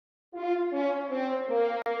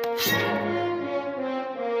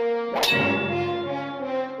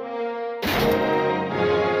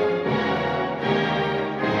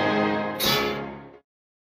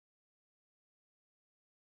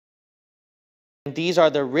these are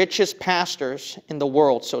the richest pastors in the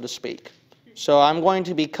world, so to speak. So I'm going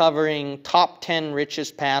to be covering top 10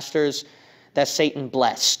 richest pastors that Satan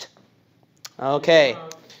blessed. Okay.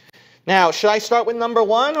 Now, should I start with number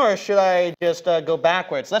 1 or should I just go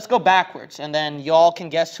backwards? Let's go backwards, and then y'all can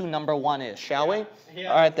guess who number 1 is, shall we? Yeah.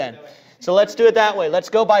 All right, then. So let's do it that way. Let's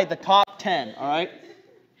go by the top 10, all right?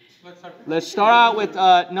 Let's start out with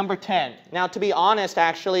number 10. Now, to be honest,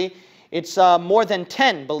 actually, it's more than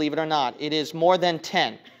 10, believe it or not. It is more than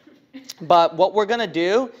 10. But what we're going to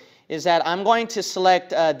do is that I'm going to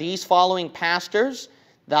select these following pastors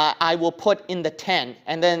that I will put in the 10.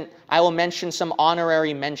 And then I will mention some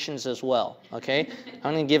honorary mentions as well. Okay?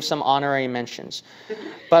 I'm going to give some honorary mentions.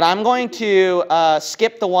 But I'm going to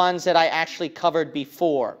skip the ones that I actually covered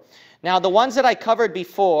before. Now, the ones that I covered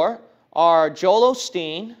before are Joel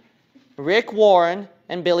Osteen, Rick Warren,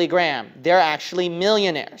 and Billy Graham. They're actually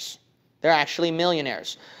millionaires. They're actually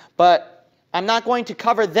millionaires. But I'm not going to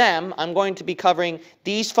cover them. I'm going to be covering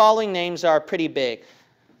these following names that are pretty big.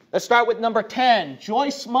 Let's start with number 10,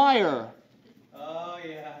 Joyce Meyer. Oh,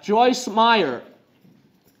 yeah. Joyce Meyer.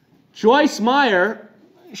 Joyce Meyer,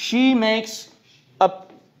 she has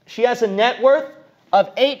a net worth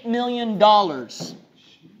of $8 million.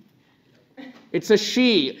 It's a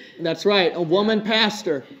she. That's right, a woman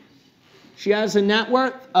pastor. She has a net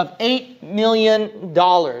worth of $8 million,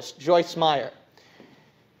 Joyce Meyer.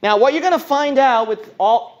 Now, what you're going to find out with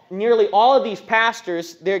nearly all of these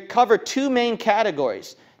pastors, they cover 2 main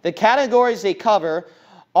categories. The categories they cover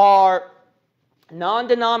are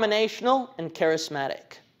non-denominational and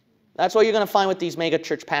charismatic. That's what you're going to find with these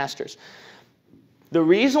megachurch pastors. The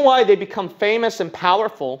reason why they become famous and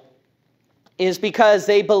powerful is because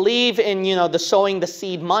they believe in, the sowing the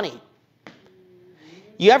seed money.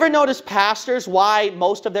 You ever notice pastors why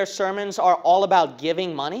most of their sermons are all about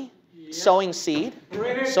giving money? Yep. Sowing seed?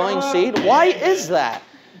 Sowing seed? Why is that?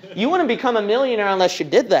 You wouldn't become a millionaire unless you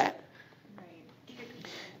did that.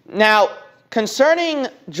 Now, concerning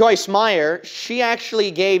Joyce Meyer, she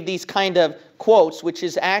actually gave these kind of quotes, which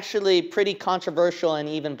is actually pretty controversial and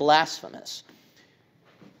even blasphemous.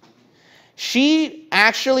 She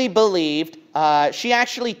actually believed, she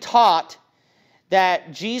actually taught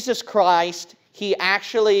that Jesus Christ, he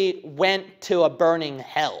actually went to a burning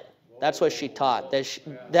hell. That's what she taught,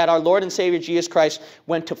 that our Lord and Savior Jesus Christ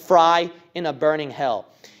went to fry in a burning hell.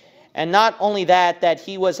 And not only that, that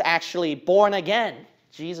he was actually born again.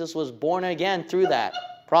 Jesus was born again through that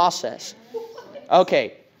process.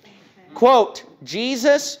 Okay. Quote,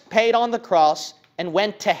 Jesus paid on the cross and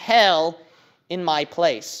went to hell in my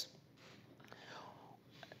place.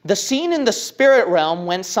 The scene in the spirit realm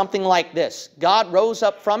went something like this. God rose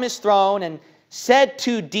up from his throne and said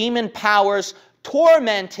to demon powers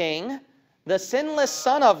tormenting the sinless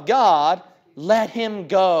Son of God, let him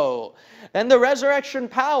go. Then the resurrection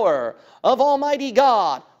power of Almighty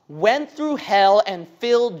God went through hell and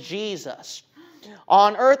filled Jesus.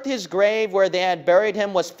 On earth his grave where they had buried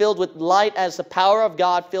him was filled with light as the power of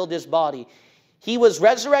God filled his body. He was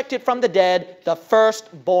resurrected from the dead, the first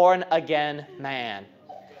born again man.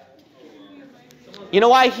 You know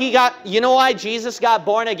why Jesus got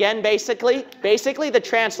born again, basically? Basically, the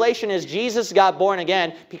translation is Jesus got born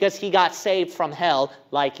again because he got saved from hell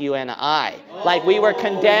like you and I. Like we were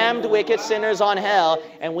condemned, wicked sinners on hell,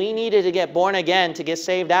 and we needed to get born again to get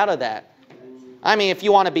saved out of that. I mean, if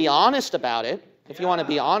you want to be honest about it,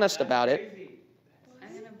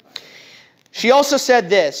 She also said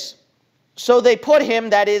this, so they put him,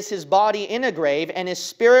 that is his body, in a grave, and his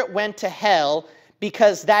spirit went to hell,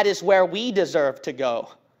 because that is where we deserve to go.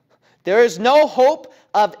 There is no hope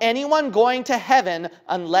of anyone going to heaven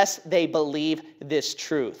unless they believe this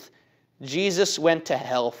truth. Jesus went to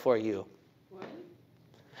hell for you. What?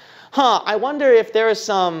 I wonder if there is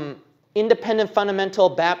some independent fundamental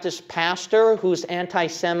Baptist pastor who's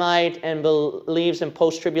anti-Semite and believes in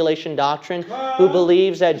post-tribulation doctrine, who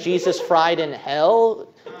believes that Jesus fried in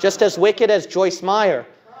hell, just as wicked as Joyce Meyer.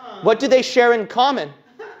 What do they share in common?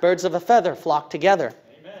 Birds of a feather flock together.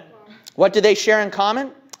 Amen. What do they share in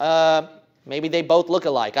common? Maybe they both look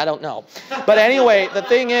alike. I don't know. But anyway, the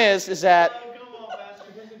thing is that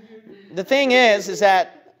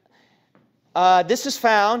this is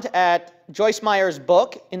found at Joyce Meyer's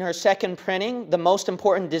book in her second printing, The Most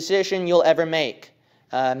Important Decision You'll Ever Make,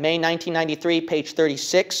 May 1993, page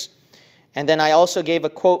 36. And then I also gave a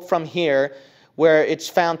quote from here where it's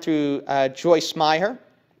found through Joyce Meyer.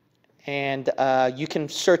 And you can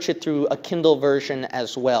search it through a Kindle version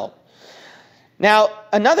as well. Now,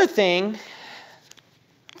 another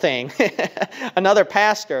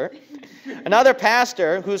pastor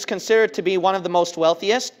who's considered to be one of the most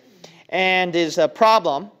wealthiest and is a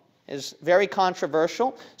problem is very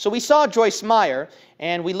controversial. So we saw Joyce Meyer,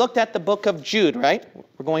 and we looked at the book of Jude, right?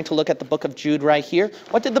 We're going to look at the book of Jude right here.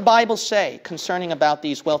 What did the Bible say concerning about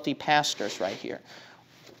these wealthy pastors right here?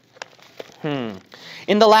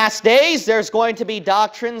 In the last days, there's going to be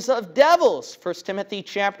doctrines of devils. 1 Timothy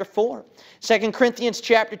chapter 4. 2 Corinthians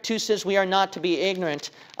chapter 2 says we are not to be ignorant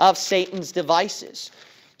of Satan's devices.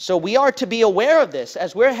 So we are to be aware of this.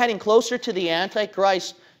 As we're heading closer to the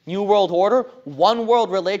Antichrist New World Order, one world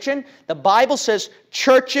religion, the Bible says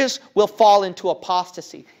churches will fall into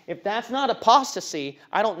apostasy. If that's not apostasy,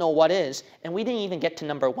 I don't know what is. And we didn't even get to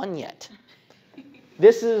number 1 yet.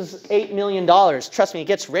 This is $8 million. Trust me, it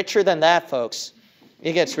gets richer than that, folks.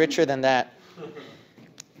 It gets richer than that.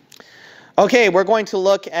 Okay, we're going to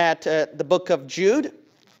look at the book of Jude.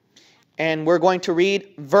 And we're going to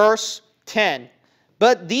read verse 10.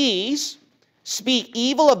 But these speak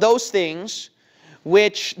evil of those things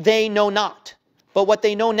which they know not. But what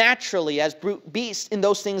they know naturally, as brute beasts, in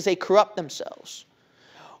those things they corrupt themselves.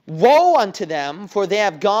 Woe unto them, for they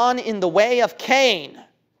have gone in the way of Cain,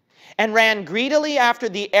 and ran greedily after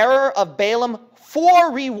the error of Balaam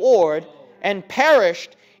for reward, and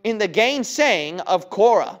perished in the gainsaying of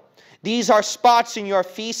Korah. These are spots in your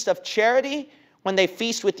feast of charity, when they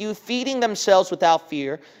feast with you, feeding themselves without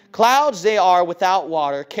fear. Clouds they are without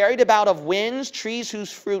water, carried about of winds, trees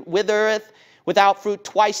whose fruit withereth, without fruit,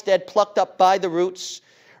 twice dead, plucked up by the roots.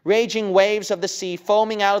 Raging waves of the sea,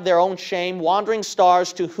 foaming out of their own shame, wandering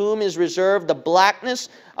stars, to whom is reserved the blackness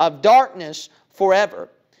of darkness forever.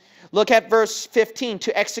 Look at verse 15.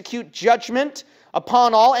 To execute judgment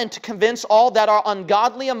upon all, and to convince all that are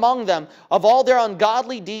ungodly among them of all their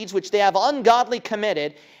ungodly deeds which they have ungodly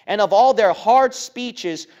committed, and of all their hard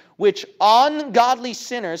speeches which ungodly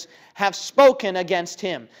sinners have spoken against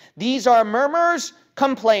him. These are murmurers,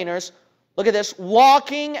 complainers, look at this,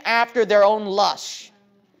 walking after their own lusts.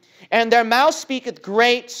 And their mouth speaketh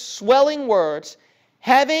great swelling words,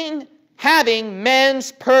 having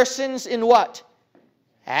men's persons in what?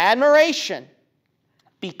 Admiration,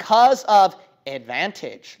 because of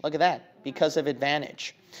advantage. Look at that, because of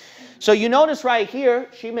advantage. So you notice right here,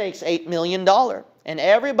 she makes $8 million. And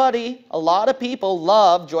everybody, a lot of people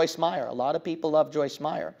love Joyce Meyer. A lot of people love Joyce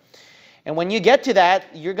Meyer. And when you get to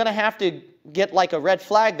that, you're going to have to get like a red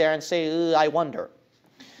flag there and say, I wonder.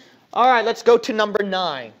 All right, let's go to number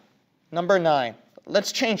 9. Number 9.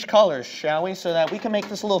 Let's change colors, shall we? So that we can make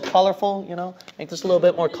this a little colorful, you know, make this a little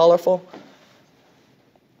bit more colorful.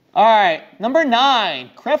 All right, number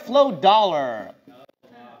 9, Creflo Dollar.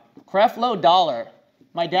 Creflo Dollar.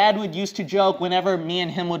 My dad would used to joke whenever me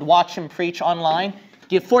and him would watch him preach online,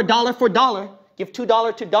 give $4 for $1, give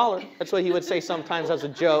 $2 to $1. That's what he would say sometimes as a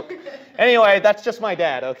joke. Anyway, that's just my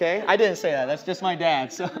dad, okay? I didn't say that. That's just my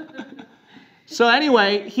dad. So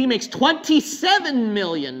anyway, he makes $27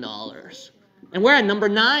 million. And we're at number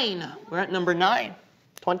 9. We're at number 9.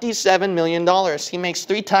 $27 million. He makes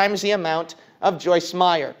 3 times the amount of Joyce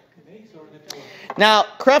Meyer. Now,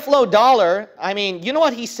 Creflo Dollar, I mean, you know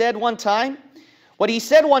what he said one time? What he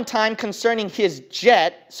said one time concerning his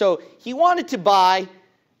jet, so he wanted to buy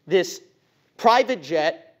this private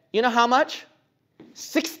jet, you know how much?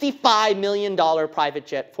 $65 million private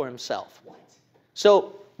jet for himself. What?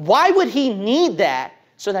 So why would he need that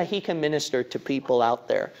so that he can minister to people out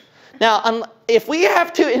there? Now, if we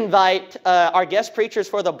have to invite our guest preachers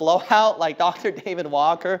for the blowout, like Dr. David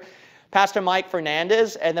Walker, Pastor Mike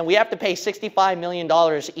Fernandez, and then we have to pay $65 million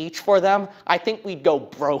each for them, I think we'd go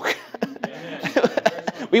broke.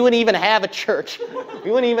 We wouldn't even have a church.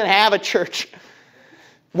 We wouldn't even have a church.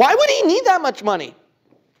 Why would he need that much money?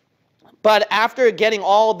 But after getting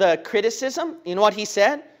all the criticism, you know what he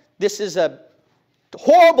said? This is a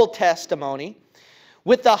horrible testimony.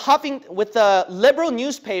 With the liberal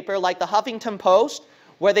newspaper like the Huffington Post,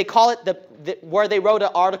 where they call it where they wrote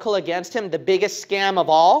an article against him, the biggest scam of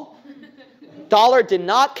all, Dollar did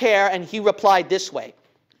not care, and he replied this way: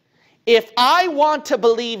 if I want to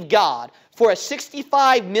believe God for a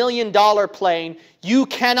 $65 million plane, you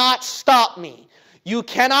cannot stop me. You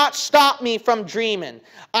cannot stop me from dreaming.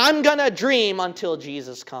 I'm going to dream until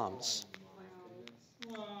Jesus comes.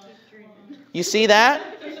 You see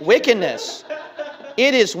that? Wickedness.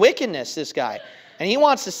 It is wickedness, this guy. And he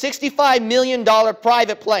wants a $65 million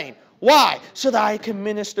private plane. Why? So that I can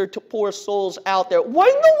minister to poor souls out there. What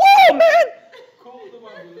in the world, man?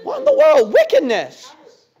 What in the world? Wickedness.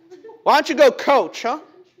 Why don't you go coach, huh?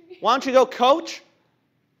 Why don't you go coach?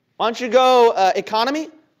 Why don't you go economy?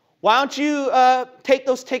 Why don't you take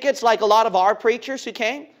those tickets like a lot of our preachers who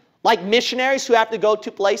came? Like missionaries who have to go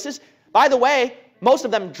to places. By the way, most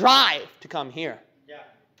of them drive to come here. Yeah.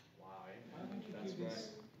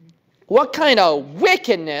 What kind of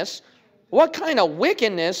wickedness What kind of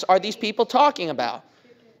wickedness are these people talking about?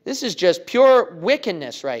 This is just pure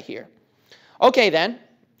wickedness right here. Okay then,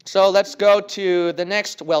 so let's go to the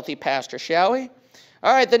next wealthy pastor, shall we?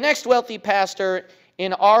 All right, the next wealthy pastor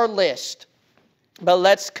in our list. But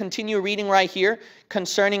let's continue reading right here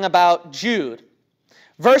concerning about Jude.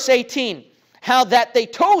 Verse 18, how that they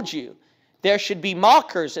told you there should be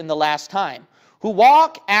mockers in the last time, who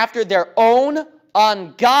walk after their own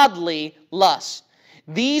ungodly lusts.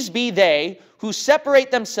 These be they who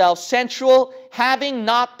separate themselves sensual, having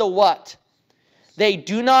not the what? They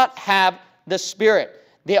do not have the Spirit.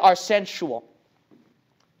 They are sensual.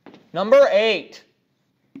 Number 8,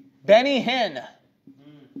 Benny Hinn.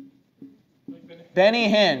 Benny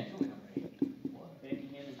Hinn.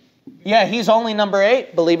 Yeah, he's only number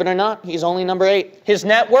 8, believe it or not. He's only number 8. His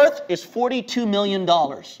net worth is $42 million.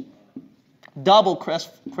 Double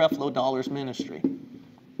Creflo Dollar's ministry.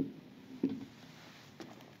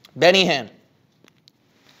 Benny Hinn.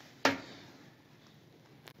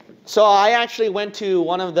 So I actually went to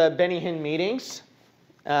one of the Benny Hinn meetings.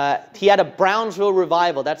 He had a Brownsville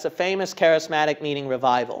revival. That's a famous charismatic meeting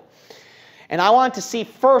revival. And I wanted to see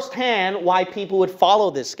firsthand why people would follow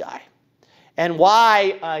this guy. And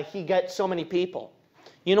why he gets so many people.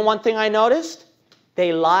 You know one thing I noticed?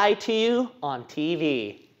 They lie to you on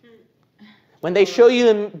TV. When they show you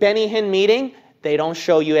a Benny Hinn meeting, they don't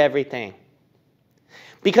show you everything.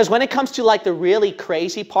 Because when it comes to like the really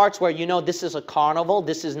crazy parts where you know this is a carnival,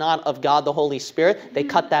 this is not of God the Holy Spirit, they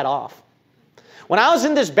cut that off. When I was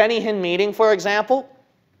in this Benny Hinn meeting, for example,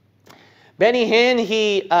 Benny Hinn,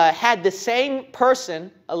 he had the same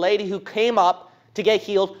person, a lady who came up to get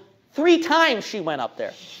healed, 3 times she went up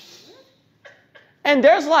there. And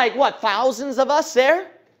there's like, what, thousands of us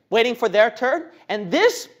there waiting for their turn? And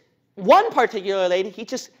this one particular lady, he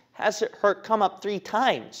just has her come up 3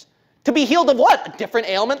 times. To be healed of what? A different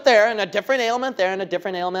ailment there, and a different ailment there, and a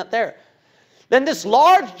different ailment there. Then this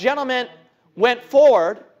large gentleman went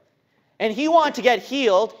forward, and he wanted to get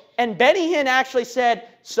healed. And Benny Hinn actually said,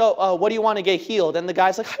 so what do you want to get healed? And the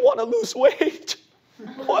guy's like, I want to lose weight.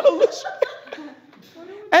 I want to lose weight.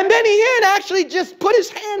 And Benny Hinn actually just put his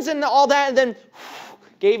hands in all that and then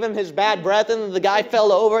gave him his bad breath, and the guy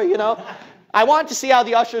fell over, you know. I wanted to see how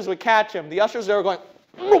the ushers would catch him. The ushers, they were going,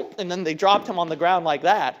 and then they dropped him on the ground like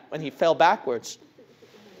that when he fell backwards.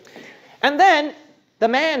 And then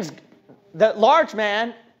the large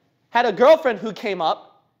man had a girlfriend who came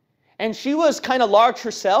up, and she was kind of large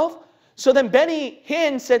herself. So then Benny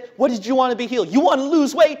Hinn said, what did you want to be healed? You want to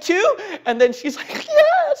lose weight too? And then she's like,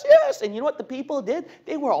 yes, yes. And you know what the people did?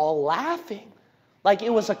 They were all laughing like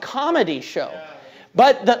it was a comedy show.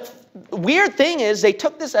 But the weird thing is they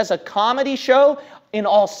took this as a comedy show in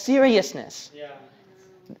all seriousness. Yeah.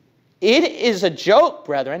 It is a joke,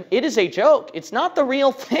 brethren. It is a joke. It's not the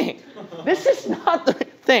real thing. This is not the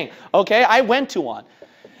thing. Okay, I went to one.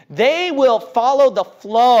 They will follow the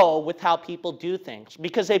flow with how people do things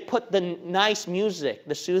because they put the nice music,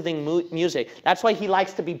 the soothing music. That's why he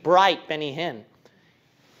likes to be bright, Benny Hinn.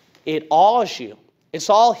 It awes you. It's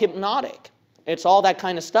all hypnotic. It's all that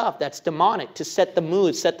kind of stuff that's demonic to set the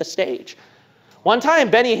mood, set the stage. One time,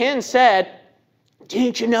 Benny Hinn said,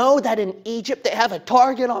 didn't you know that in Egypt they have a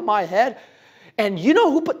target on my head? And you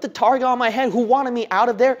know who put the target on my head? Who wanted me out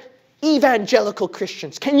of there? Evangelical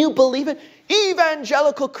Christians. Can you believe it?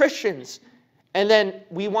 Evangelical Christians. And then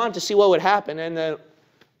we wanted to see what would happen. And then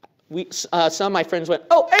some of my friends went,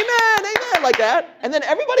 oh, amen, amen, like that. And then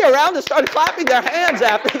everybody around us started clapping their hands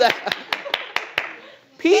after that.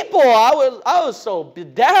 People, I was so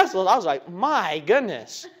bedazzled. I was like, my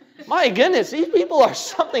goodness, these people are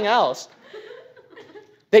something else.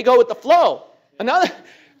 They go with the flow.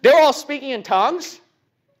 They're all speaking in tongues.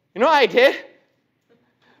 You know what I did?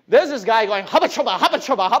 There's this guy going, habba chaba, habba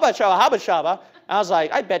chaba, habba chaba, habba chaba. I was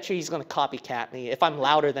like, I bet you he's going to copycat me if I'm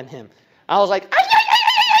louder than him. I was like,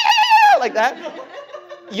 like that.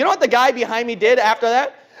 You know what the guy behind me did after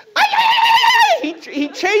that? He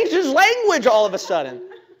changed his language all of a sudden.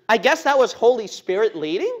 I guess that was Holy Spirit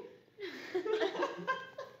leading.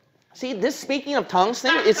 See, this speaking of tongues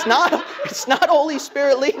thing, it's not Holy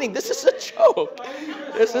Spirit leading. This is a joke.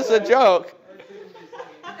 This is a joke.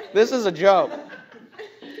 This is a joke.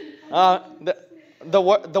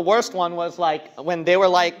 The worst one was like when they were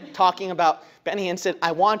like talking about Benny and said,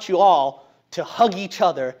 I want you all to hug each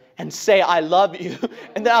other and say I love you.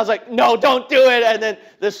 And then I was like, no, don't do it. And then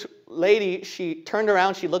this lady, she turned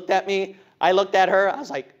around, she looked at me, I looked at her, I was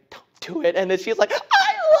like, don't do it. And then she's like, I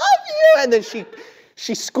love you. And then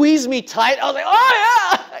she squeezed me tight. I was like,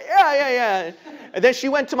 oh yeah. And then she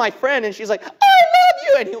went to my friend and she's like, I love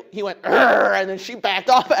you. And he went, and then she backed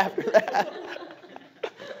off after that.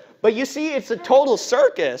 But you see, it's a total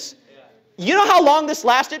circus. You know how long this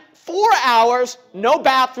lasted? 4 hours, no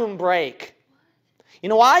bathroom break. You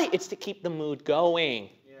know why? It's to keep the mood going.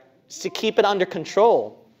 It's to keep it under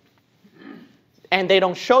control. And they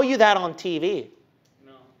don't show you that on TV.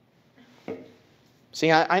 No.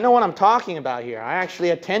 See, I know what I'm talking about here. I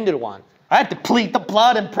actually attended one. I had to plead the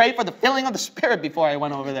blood and pray for the filling of the Spirit before I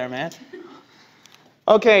went over there, man.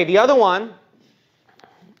 Okay, the other one.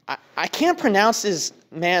 I can't pronounce this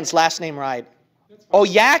man's last name right.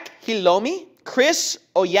 Oyak Hilomi? Chris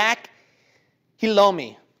Oyak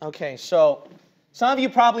Hilomi. Okay, so some of you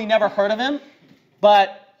probably never heard of him,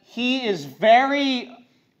 but he is very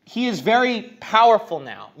powerful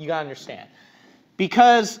now. You gotta understand.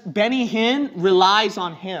 Because Benny Hinn relies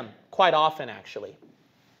on him quite often, actually.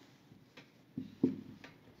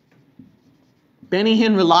 Benny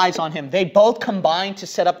Hinn relies on him. They both combine to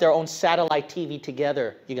set up their own satellite TV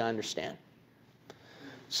together. You gotta understand.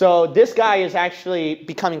 So this guy is actually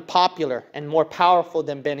becoming popular and more powerful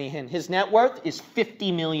than Benny Hinn. His net worth is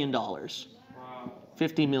 $50 million. Wow.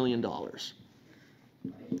 $50 million.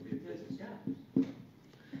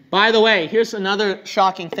 By the way, here's another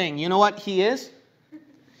shocking thing. You know what he is?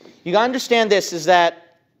 You gotta understand this, is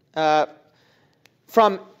that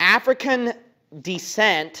from African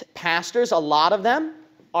descent pastors, a lot of them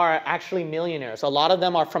are actually millionaires. A lot of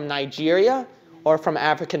them are from Nigeria or from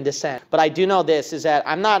African descent. But I do know this, is that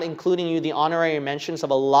I'm not including you the honorary mentions of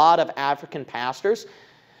a lot of African pastors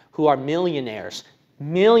who are millionaires.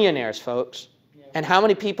 Millionaires, folks. And how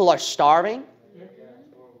many people are starving?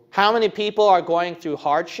 How many people are going through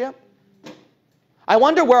hardship? I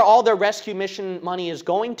wonder where all their rescue mission money is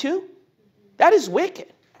going to. That is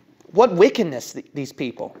wicked. What wickedness, these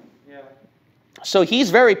people. So he's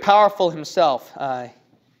very powerful himself,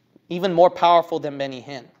 even more powerful than Benny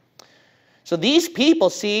Hinn. So these people,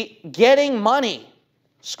 see, getting money,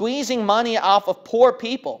 squeezing money off of poor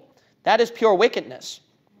people, that is pure wickedness.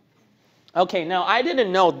 Okay, now I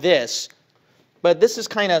didn't know this, but this is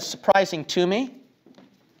kind of surprising to me.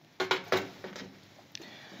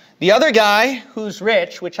 The other guy who's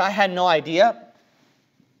rich, which I had no idea,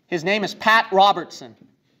 his name is Pat Robertson.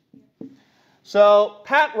 So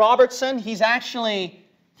Pat Robertson, he's actually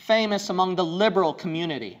famous among the liberal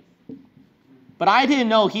community. But I didn't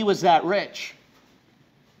know he was that rich.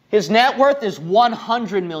 His net worth is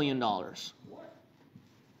 $100 million.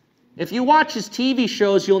 If you watch his TV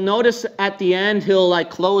shows, you'll notice at the end he'll like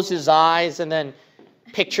close his eyes and then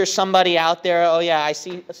picture somebody out there. Oh yeah, I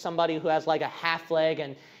see somebody who has like a half leg,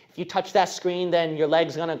 and if you touch that screen, then your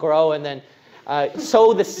leg's gonna grow, and then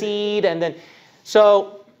sow the seed, and then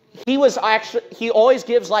so. He always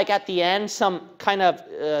gives, like, at the end some kind of,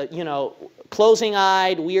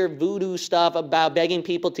 closing-eyed, weird voodoo stuff about begging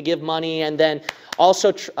people to give money, and then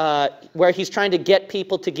also where he's trying to get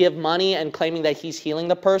people to give money and claiming that he's healing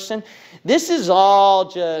the person. This is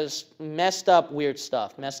all just messed up, weird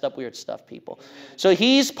stuff, people. So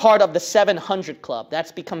he's part of the 700 Club.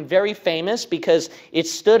 That's become very famous because it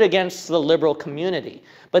stood against the liberal community.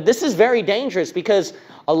 But this is very dangerous because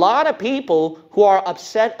a lot of people who are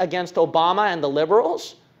upset against Obama and the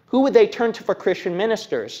liberals, who would they turn to for Christian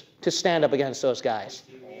ministers to stand up against those guys?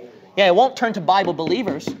 Yeah, it won't turn to Bible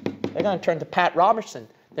believers. They're going to turn to Pat Robertson.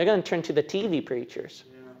 They're going to turn to the TV preachers.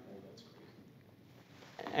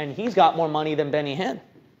 And he's got more money than Benny Hinn.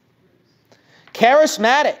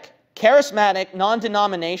 Charismatic,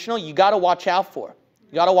 non-denominational, you got to watch out for.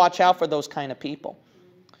 You got to watch out for those kind of people.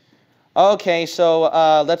 Okay, so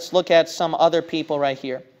let's look at some other people right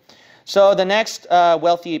here. So the next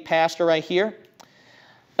wealthy pastor right here,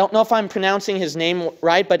 I don't know if I'm pronouncing his name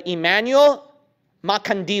right, but Emmanuel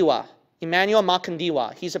Makandiwa. Emmanuel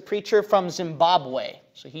Makandiwa. He's a preacher from Zimbabwe.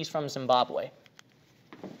 So he's from Zimbabwe.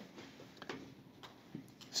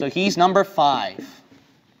 So he's number 5.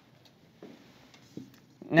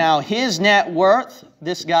 Now his net worth,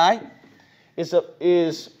 this guy,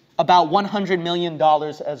 is about $100 million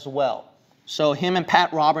as well. So him and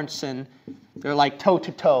Pat Robertson, they're like toe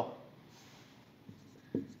to toe.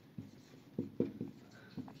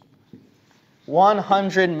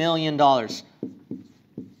 $100 million.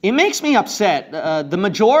 It makes me upset. The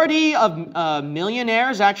majority of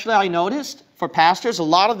millionaires, actually, I noticed, for pastors, a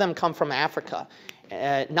lot of them come from Africa.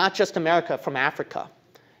 Not just America, from Africa.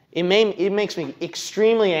 It makes me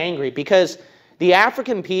extremely angry because the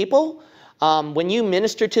African people, when you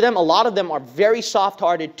minister to them, a lot of them are very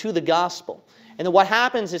soft-hearted to the gospel. And then what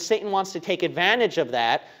happens is Satan wants to take advantage of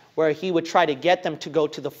that, where he would try to get them to go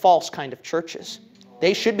to the false kind of churches.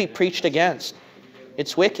 They should be preached against.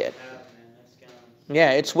 It's wicked.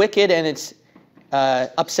 Yeah, it's wicked and it's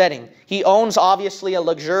upsetting. He owns, obviously, a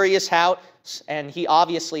luxurious house, and he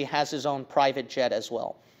obviously has his own private jet as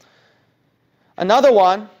well. Another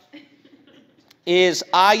one is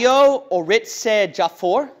Ayo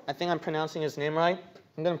Oritsejafer. I think I'm pronouncing his name right.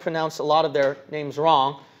 I'm going to pronounce a lot of their names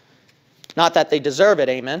wrong. Not that they deserve it,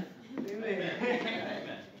 amen.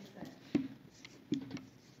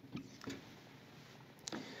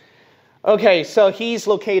 Okay, so he's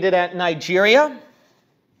located at Nigeria.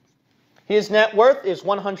 His net worth is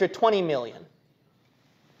 120 million.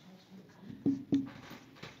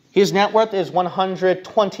 His net worth is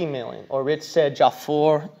 120 million.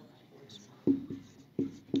 Oritsejafer,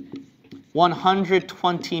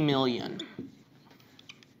 120 million.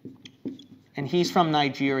 And he's from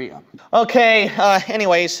Nigeria. Okay,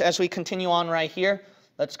 anyways, as we continue on right here,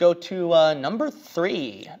 let's go to number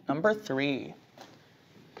 3. Number 3.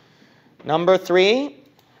 Number 3,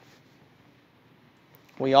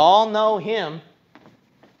 we all know him,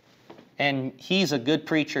 and he's a good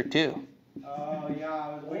preacher too. Oh, yeah,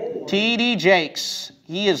 I was waiting for T.D. Jakes,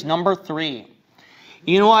 he is number 3.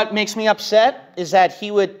 You know what makes me upset is that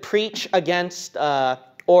he would preach against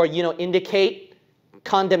or indicate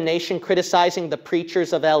condemnation, criticizing the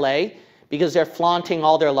preachers of LA because they're flaunting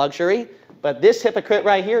all their luxury. But this hypocrite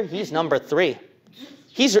right here, he's number 3.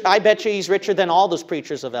 I bet you he's richer than all those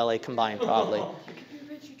preachers of LA combined, probably.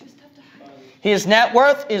 His net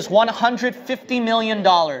worth is $150 million.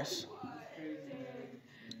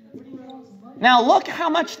 Now look how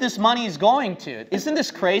much this money is going to. Isn't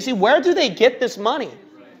this crazy? Where do they get this money?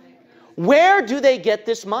 Where do they get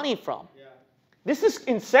this money from? This is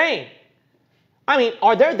insane. I mean,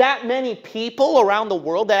 are there that many people around the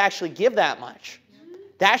world that actually give that much?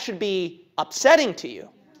 That should be upsetting to you.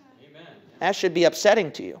 That should be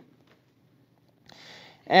upsetting to you.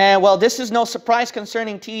 And well, this is no surprise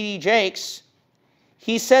concerning T.D. Jakes.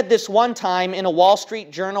 He said this one time in a Wall Street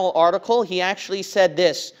Journal article. He actually said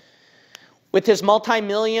this. With his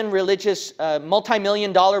multi-million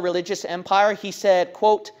dollar religious empire, he said,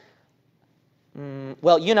 quote,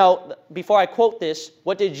 well, before I quote this,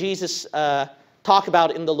 what did Jesus talk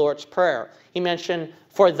about in the Lord's Prayer? He mentioned,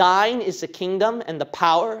 for thine is the kingdom and the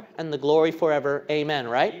power and the glory forever. Amen,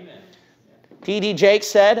 right? Amen. T.D. Jakes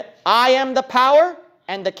said, I am the power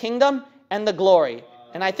and the kingdom and the glory.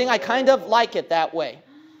 And I think I kind of like it that way.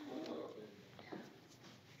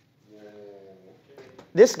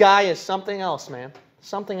 This guy is something else, man.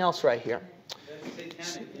 Something else right here.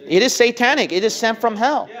 It is satanic. It is sent from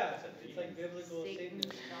hell. it's like biblical Satan.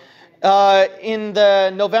 In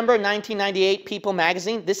the November 1998 People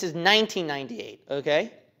magazine, this is 1998,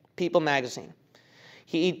 okay? People magazine.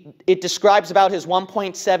 It describes about his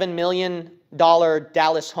 $1.7 million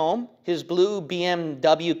Dallas home, his blue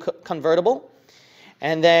BMW convertible,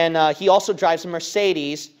 and then he also drives a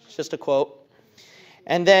Mercedes, just a quote.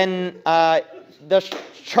 And then the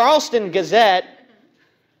Charleston Gazette,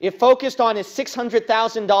 it focused on his $600,000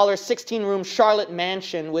 16-room Charlotte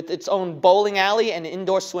mansion with its own bowling alley and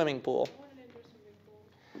indoor swimming pool.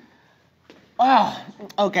 Wow,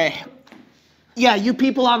 okay. Yeah, you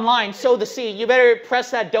people online, sow the seed. You better press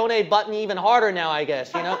that donate button even harder now, I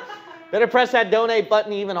guess, Better press that donate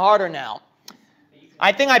button even harder now.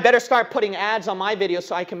 I think I better start putting ads on my videos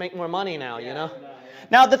so I can make more money now,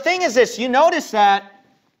 Now, the thing is this. You notice that,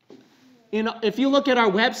 if you look at our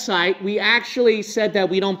website, we actually said that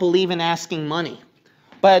we don't believe in asking money.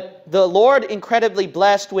 But the Lord incredibly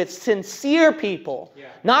blessed with sincere people,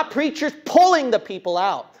 not preachers pulling the people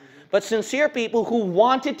out, but sincere people who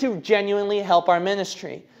wanted to genuinely help our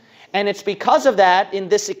ministry. And it's because of that, in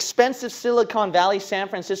this expensive Silicon Valley, San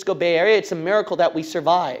Francisco Bay Area, it's a miracle that we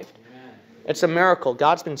survived. Amen. It's a miracle.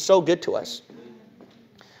 God's been so good to us.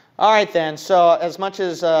 All right, then. So as much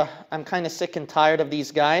as I'm kind of sick and tired of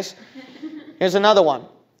these guys, here's another one.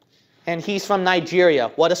 And he's from Nigeria.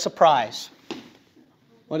 What a surprise.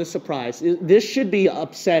 What a surprise. This should be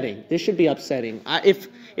upsetting. This should be upsetting.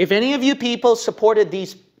 If any of you people supported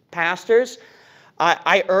these pastors,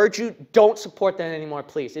 I urge you, don't support them anymore,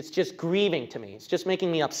 please. It's just grieving to me. It's just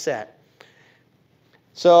making me upset.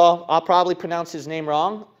 So I'll probably pronounce his name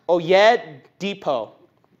wrong. Oyedepo.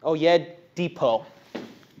 Oyedepo.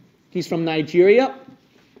 He's from Nigeria.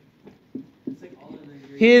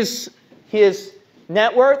 His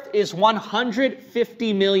net worth is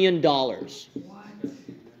 $150 million.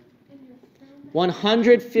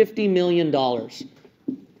 $150 million.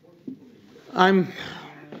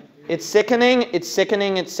 It's sickening, it's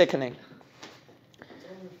sickening, it's sickening.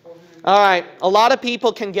 All right, a lot of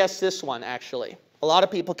people can guess this one, actually. A lot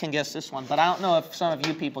of people can guess this one, but I don't know if some of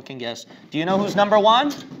you people can guess. Do you know who's number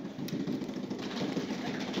 1?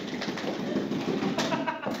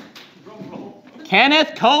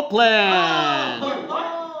 Kenneth Copeland.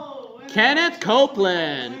 Kenneth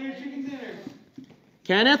Copeland.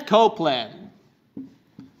 Kenneth Copeland.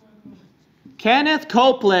 Kenneth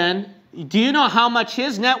Copeland, do you know how much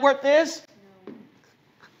his net worth is? No.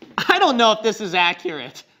 I don't know if this is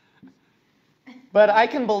accurate. But I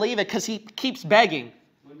can believe it because he keeps begging.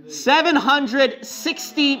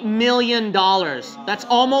 $760 million. That's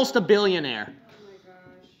almost a billionaire.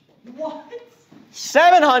 Oh my gosh. What?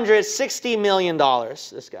 $760 million,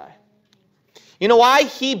 this guy. You know why?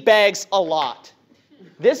 He begs a lot.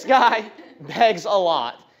 This guy begs a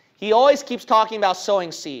lot. He always keeps talking about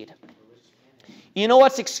sowing seed. You know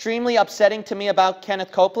what's extremely upsetting to me about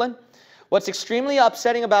Kenneth Copeland? What's extremely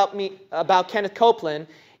upsetting about Kenneth Copeland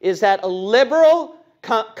is that a liberal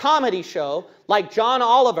comedy show like John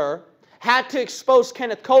Oliver had to expose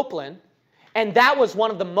Kenneth Copeland, and that was one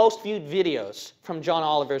of the most viewed videos from John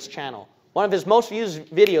Oliver's channel. One of his most viewed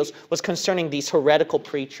videos was concerning these heretical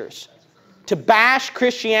preachers, to bash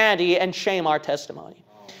Christianity and shame our testimony.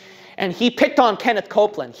 And he picked on Kenneth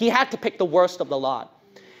Copeland. He had to pick the worst of the lot.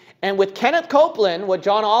 And with Kenneth Copeland, what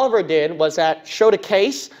John Oliver did was that showed a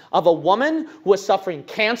case of a woman who was suffering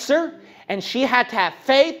cancer, and she had to have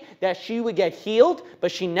faith that she would get healed,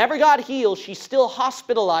 but she never got healed. She's still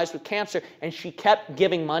hospitalized with cancer, and she kept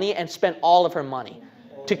giving money and spent all of her money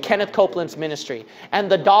to Kenneth Copeland's ministry.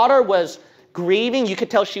 And the daughter was grieving. You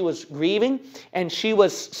could tell she was grieving, and she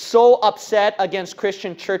was so upset against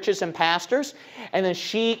Christian churches and pastors. And then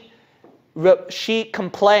she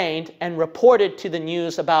complained and reported to the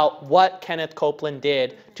news about what Kenneth Copeland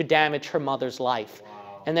did to damage her mother's life. Wow.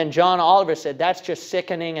 And then John Oliver said, that's just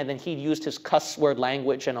sickening, and then he used his cuss word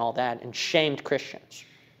language and all that and shamed Christians.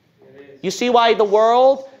 You see why the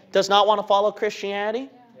world does not want to follow Christianity?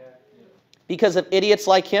 Yeah. Because of idiots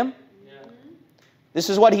like him? Yeah. This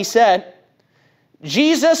is what he said.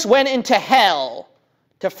 Jesus went into hell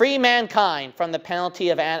to free mankind from the penalty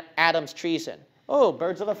of Adam's treason. Oh,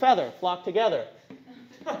 birds of a feather flock together.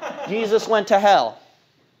 Jesus went to hell.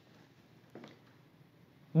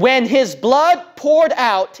 When his blood poured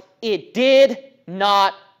out, it did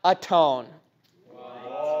not atone.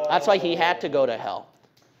 Wow. That's why he had to go to hell.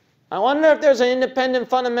 I wonder if there's an independent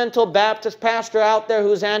fundamental Baptist pastor out there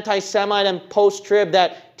who's anti-Semite and post-trib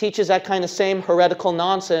that teaches that kind of same heretical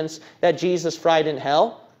nonsense that Jesus fried in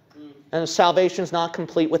hell and salvation's not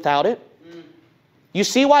complete without it. You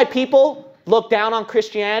see why people look down on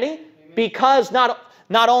Christianity? Because not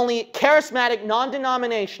only charismatic,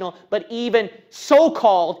 non-denominational, but even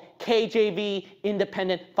so-called KJV,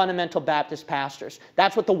 independent fundamental Baptist pastors.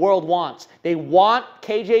 That's what the world wants. They want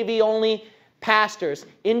KJV-only pastors,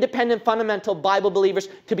 independent fundamental Bible believers,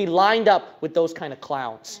 to be lined up with those kind of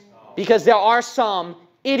clowns. Because there are some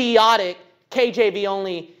idiotic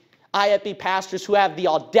KJV-only IFB pastors who have the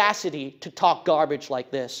audacity to talk garbage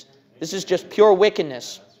like this. This is just pure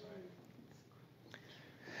wickedness.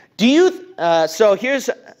 So here's,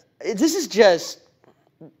 this is just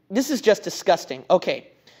disgusting. Okay,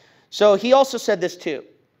 so he also said this too.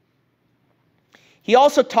 He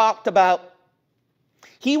also talked about,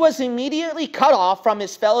 he was immediately cut off from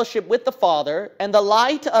his fellowship with the Father, and the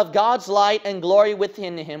light of God's light and glory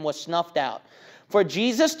within him was snuffed out. For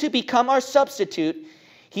Jesus to become our substitute,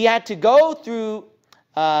 he had to go through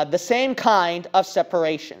the same kind of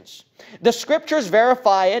separations. The scriptures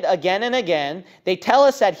verify it again and again. They tell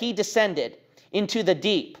us that he descended into the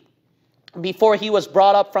deep before he was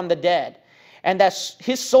brought up from the dead, and that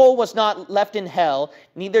his soul was not left in hell,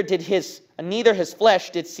 neither his flesh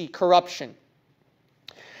did see corruption.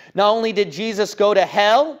 Not only did Jesus go to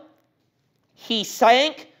hell, he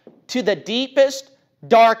sank to the deepest,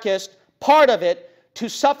 darkest part of it to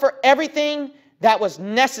suffer everything that was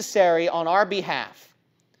necessary on our behalf.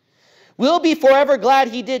 We'll be forever glad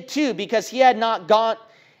he did too, because had he not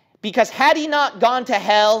gone to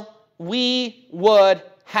hell, we would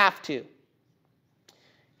have to.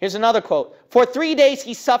 Here's another quote. For 3 days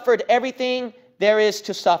he suffered everything there is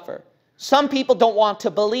to suffer. Some people don't want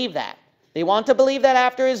to believe that. They want to believe that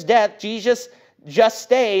after his death, Jesus just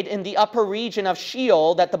stayed in the upper region of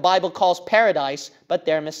Sheol that the Bible calls paradise, but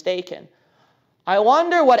they're mistaken. I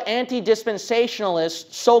wonder what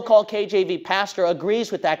anti-dispensationalist, so-called KJV pastor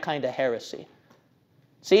agrees with that kind of heresy.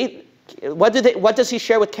 See, what does he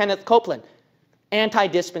share with Kenneth Copeland?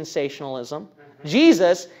 Anti-dispensationalism.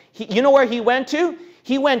 Jesus, you know where he went to?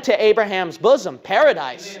 He went to Abraham's bosom,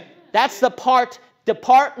 paradise. That's the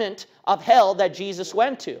department of hell that Jesus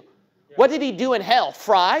went to. What did he do in hell?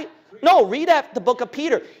 Fry? No, read the book of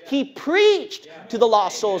Peter. He preached to the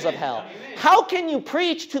lost souls of hell. How can you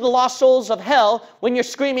preach to the lost souls of hell when you're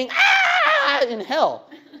screaming, ah, in hell?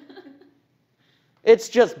 It's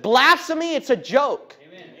just blasphemy. It's a joke.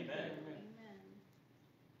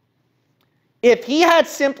 If he had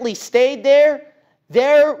simply stayed there,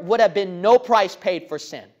 there would have been no price paid for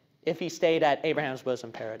sin if he stayed at Abraham's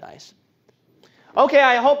bosom paradise. Okay,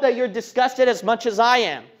 I hope that you're disgusted as much as I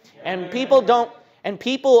am. And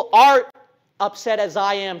people are upset as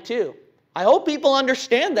I am too. I hope people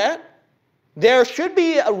understand that. There should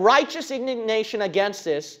be a righteous indignation against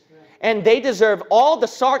this, and they deserve all the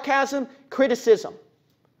sarcasm, criticism.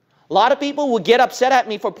 A lot of people will get upset at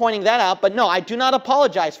me for pointing that out, but no, I do not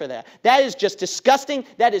apologize for that. That is just disgusting.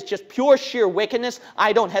 That is just pure, sheer wickedness.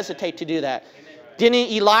 I don't hesitate to do that.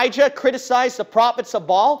 Didn't Elijah criticize the prophets of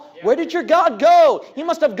Baal? Where did your God go? He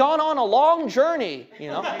must have gone on a long journey, you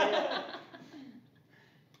know.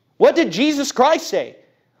 What did Jesus Christ say?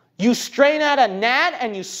 You strain at a gnat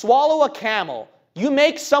and you swallow a camel. You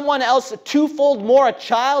make someone else twofold more a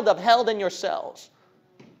child of hell than yourselves.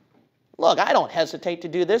 Look, I don't hesitate to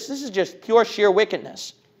do this. This is just pure, sheer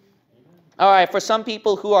wickedness. All right, for some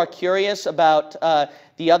people who are curious about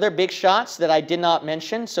the other big shots that I did not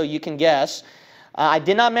mention, so you can guess, I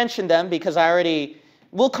did not mention them because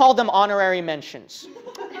we'll call them honorary mentions.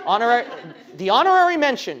 The honorary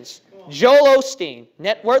mentions, Joel Osteen,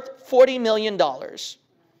 net worth $40 million.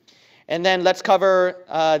 And then let's cover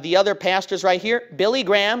the other pastors right here. Billy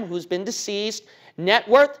Graham, who's been deceased, net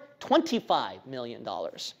worth $25 million.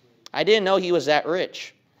 I didn't know he was that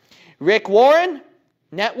rich. Rick Warren,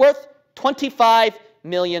 net worth $25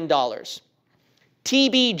 million.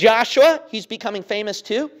 T.B. Joshua, he's becoming famous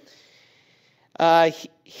too.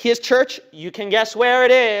 His church, you can guess where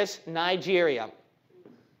it is, Nigeria.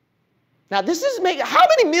 Now this is how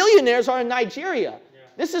many millionaires are in Nigeria?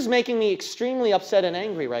 This is making me extremely upset and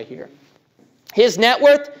angry right here. His net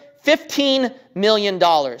worth, $15 million.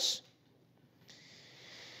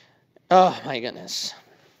 Oh my goodness.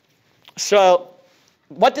 So,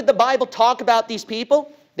 what did the Bible talk about these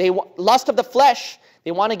people? Lust of the flesh.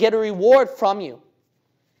 They want to get a reward from you.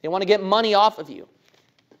 They want to get money off of you.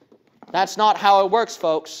 That's not how it works,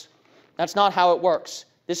 folks. That's not how it works.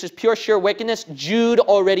 This is pure, sheer wickedness. Jude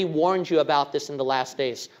already warned you about this in the last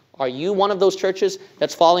days. Are you one of those churches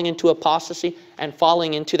that's falling into apostasy and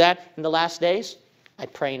falling into that in the last days? I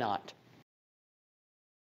pray not.